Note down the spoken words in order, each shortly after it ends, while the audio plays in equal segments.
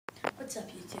What's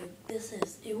up, YouTube? This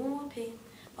is A11P,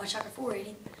 Watch Shocker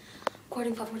 480,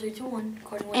 recording 54321,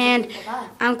 recording 12345.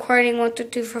 I'm recording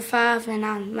 12245,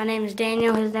 and my name is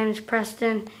Daniel. His name is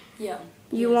Preston. Yeah.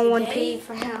 You want 1P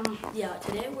for him? Yeah,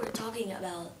 today we're talking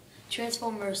about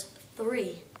Transformers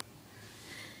 3.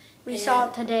 We saw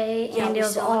it today, and it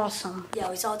was awesome. Yeah,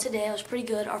 we saw it today. It was pretty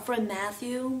good. Our friend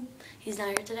Matthew, he's not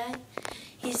here today.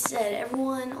 He said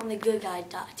everyone on the good guy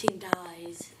team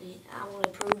dies. I want to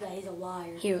prove that he's a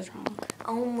liar. He was wrong.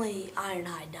 Only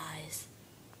Ironhide dies.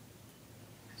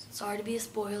 Sorry to be a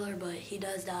spoiler, but he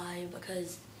does die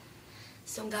because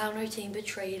some guy on our team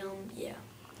betrayed him. Yeah.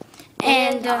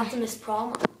 And Optimus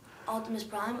Prime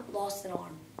lost an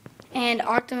arm. And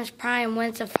Optimus Prime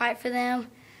wins a fight for them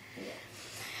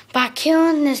by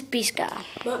killing this beast guy.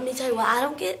 But let me tell you what I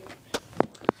don't get.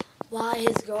 Why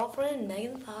his girlfriend,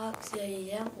 Megan Fox,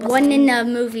 wasn't in the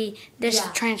movie,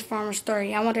 Transformers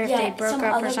 3. I wonder if they broke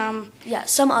up or something. Yeah,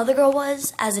 some other girl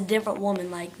was as a different woman.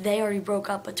 Like, they already broke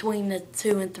up between the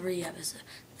 2 and 3 episode.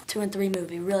 2 and 3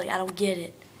 movie. Really, I don't get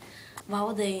it. Why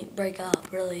would they break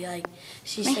up, really? Like,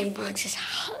 Megan Fox is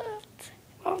hot.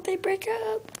 Why would they break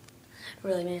up?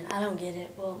 Really, man, I don't get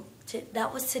it. Well,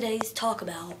 that was today's talk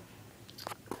about.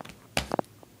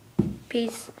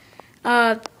 Peace.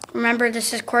 Remember,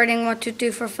 this is recording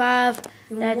 12245.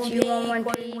 That's you on 1P.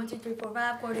 Recording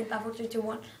 12345. Recording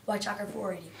 54321. Watch Shocker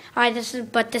 480. Alright,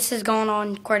 this is going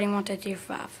on recording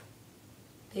 12245.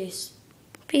 Peace.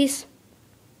 Peace.